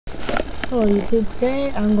Hello YouTube,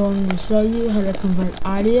 today I'm going to show you how to convert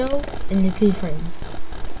audio into keyframes.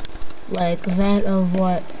 Like that of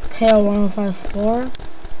what KL1054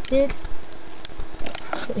 did.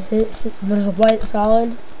 There's a white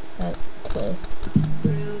solid play.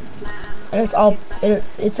 And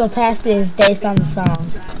its opacity is based on the song,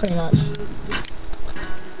 pretty much.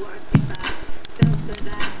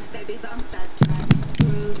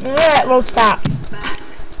 Alright, won't stop.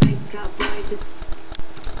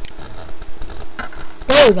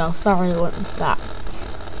 There we go, sorry it wouldn't stop.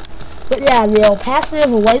 But yeah, the opacity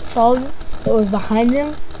of a white solid that was behind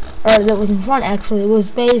him, or that was in front actually,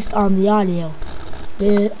 was based on the audio.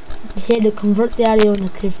 He had to convert the audio into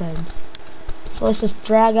keyframes. So let's just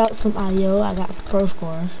drag out some audio I got from Pro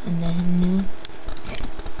Scores and then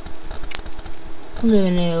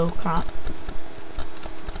new comp.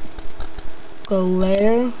 Go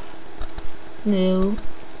later, new,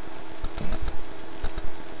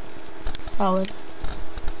 solid.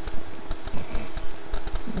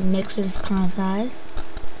 Mixer's kind of size.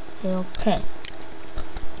 Okay.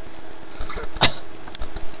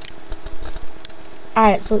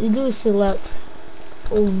 Alright, so you do select.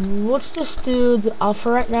 Let's just do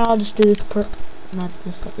for right now. I'll just do this not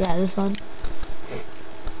this one. Yeah, this one.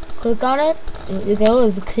 Click on it. You go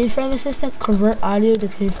as the keyframe assistant. Convert audio to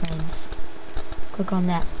keyframes. Click on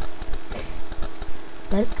that.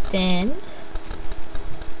 Then.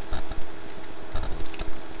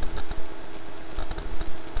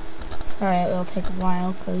 Alright, it'll take a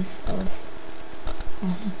while because of.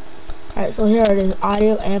 Alright, so here it is,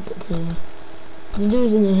 audio amplitude. What you do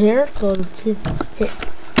is in here, go to hit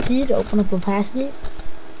T to open up opacity.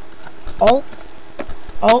 Alt,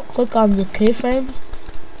 click on the keyframes.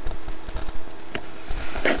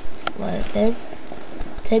 Right thing.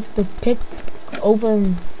 Take the pick,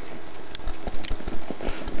 open.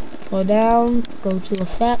 Go down, go to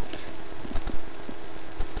effect.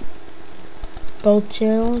 Both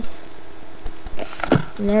channels.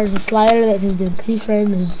 And there's a slider that has been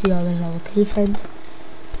keyframed. As you see, there's all the keyframes.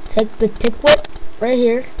 Take the pick whip right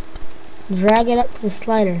here, drag it up to the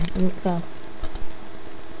slider, and let go.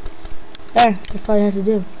 There, that's all you have to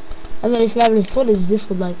do. And then if you have any footage, this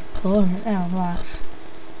would like go over it now. Watch.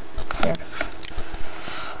 There.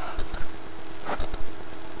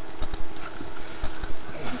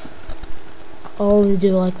 I'll only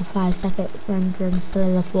do like a 5-second render instead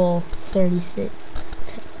of the full 36.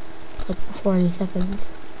 Like 40 seconds.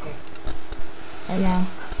 And now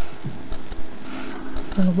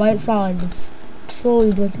there's a white solid that's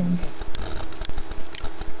slowly blinking.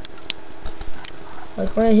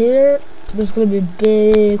 Like right here, there's gonna be a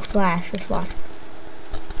big flash. Just watch.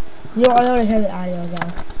 You don't want to hear the audio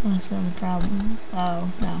though. That's the only problem.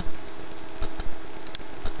 Oh no.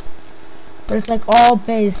 But it's like all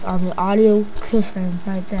based on the audio keyframe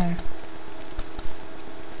right there.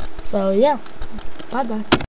 So yeah. Bye bye.